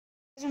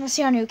Want to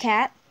see our new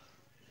cat?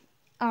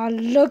 Oh,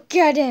 look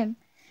at him.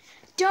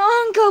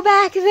 Don't go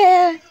back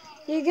there.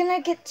 You're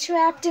gonna get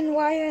trapped in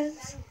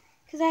wires.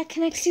 Because that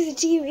connects to the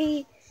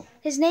TV.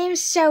 His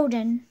name's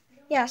Sheldon.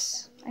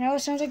 Yes, I know it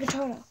sounds like a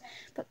turtle.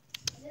 But,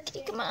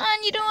 come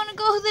on, you don't want to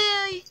go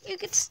there. You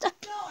get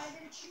stuck.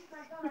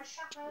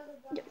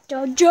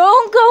 Don't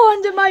go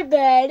under my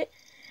bed.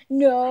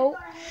 No.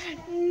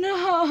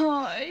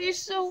 No, you're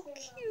so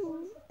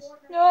cute.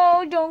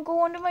 No, don't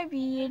go under my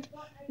bed.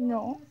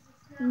 No.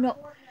 No.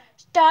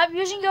 Stop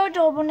using your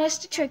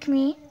adorableness to trick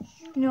me.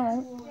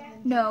 No.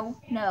 No.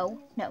 No.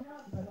 No.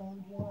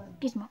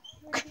 Gizmo.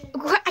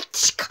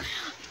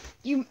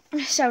 You,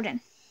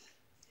 Sheldon.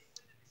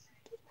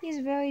 He's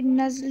a very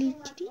nuzzly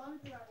kitty.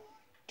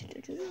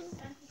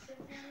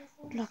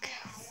 Look.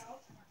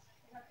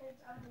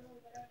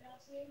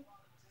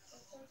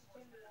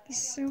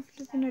 He's so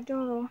flippin'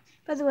 adorable.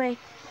 By the way,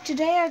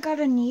 today I got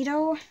a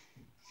needle.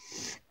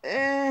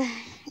 It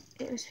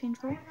was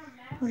painful.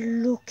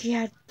 Look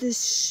at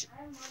this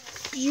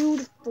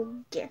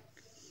beautiful gift.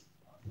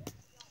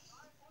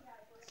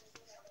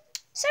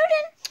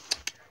 Sheldon!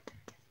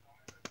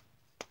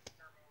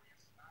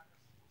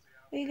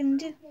 What are you gonna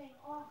do?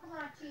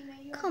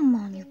 Come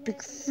on, you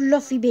big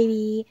fluffy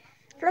baby.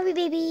 Fluffy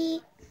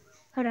baby.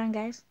 Hold on,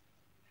 guys.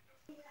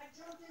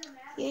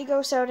 Here you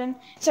go, Sheldon.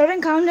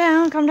 Sheldon, calm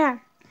down, calm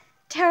down.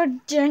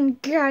 Sheldon,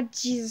 God,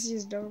 Jesus,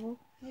 he's adorable.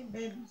 Hey,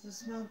 baby, does it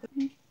smell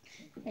good?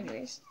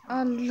 Anyways,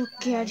 oh,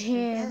 look at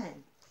him.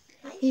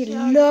 Hi, He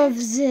Sheldon.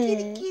 loves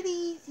it. Kitty,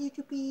 kitty,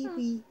 little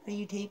baby. Are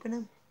you taping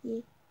him?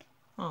 Yeah.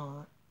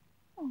 Aw.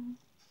 Aww.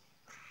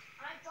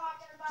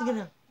 Look at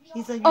him.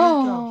 He's like Nico.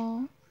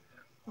 Aww.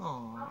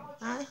 Aw.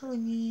 Hi,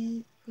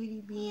 honey.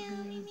 Pretty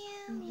baby.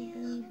 Pretty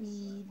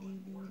baby.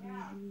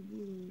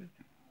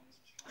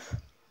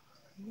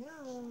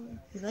 No.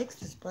 He likes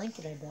this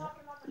blanket, I bet.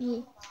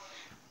 Yeah.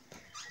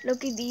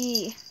 Look at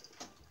the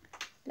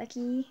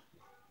Lucky.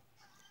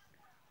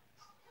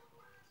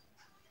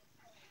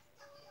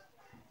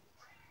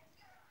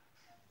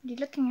 What are you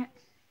looking at?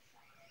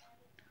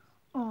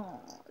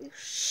 Oh, you're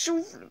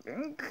so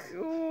flipping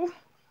cool.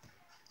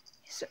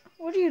 So,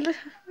 what are you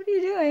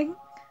doing?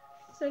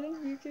 Setting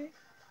you okay?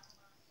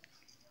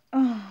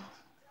 Oh.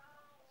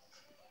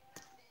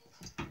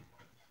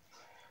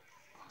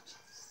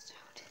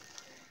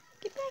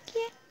 Get back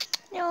here.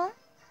 No.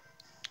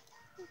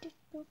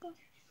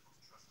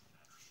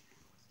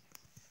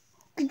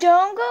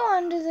 Don't go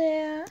under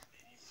there.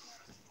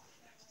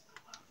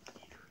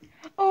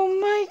 Oh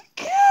my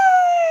god.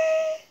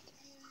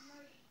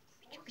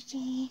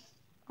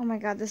 Oh my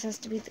god, this has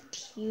to be the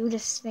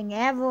cutest thing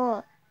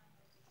ever.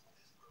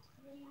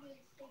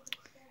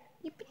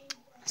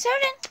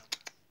 Sheldon!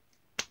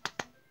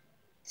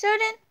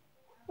 Sheldon!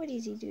 What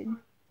is he doing?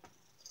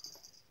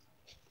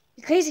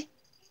 You're crazy.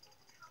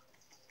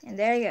 And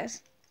there he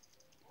goes.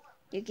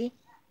 Yuki.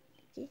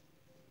 Yuki.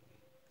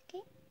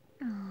 Okay.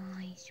 Oh,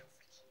 he's so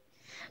freaky.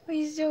 Oh,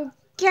 he's so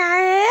cute.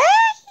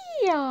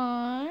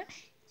 Aww.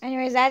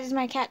 Anyways, that is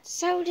my cat,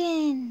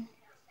 Sheldon.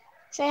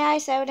 Say hi,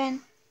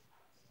 Sheldon.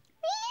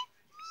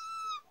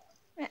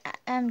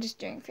 I'm just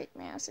doing fake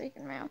meow so you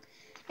can meow.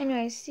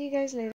 Anyways, see you guys later.